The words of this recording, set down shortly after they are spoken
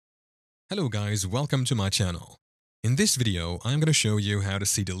Hello guys, welcome to my channel. In this video, I'm going to show you how to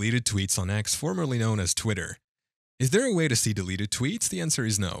see deleted tweets on X, formerly known as Twitter. Is there a way to see deleted tweets? The answer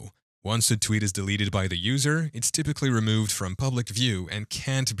is no. Once a tweet is deleted by the user, it's typically removed from public view and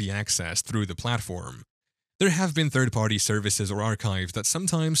can't be accessed through the platform. There have been third-party services or archives that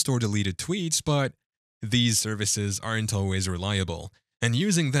sometimes store deleted tweets, but these services aren't always reliable, and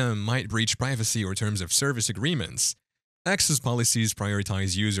using them might breach privacy or terms of service agreements. X's policies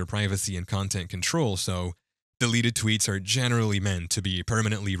prioritize user privacy and content control, so deleted tweets are generally meant to be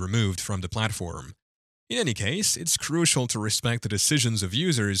permanently removed from the platform. In any case, it's crucial to respect the decisions of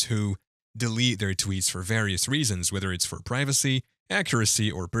users who delete their tweets for various reasons, whether it's for privacy,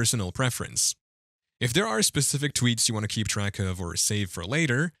 accuracy, or personal preference. If there are specific tweets you want to keep track of or save for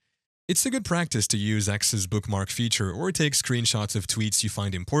later, it's a good practice to use X's bookmark feature or take screenshots of tweets you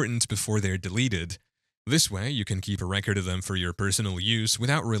find important before they're deleted. This way, you can keep a record of them for your personal use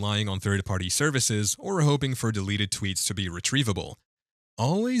without relying on third-party services or hoping for deleted tweets to be retrievable.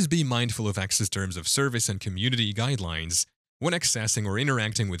 Always be mindful of X's terms of service and community guidelines when accessing or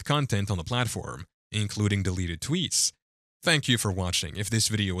interacting with content on the platform, including deleted tweets. Thank you for watching. If this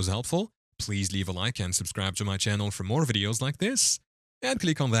video was helpful, please leave a like and subscribe to my channel for more videos like this, and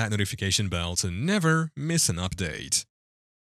click on that notification bell to never miss an update.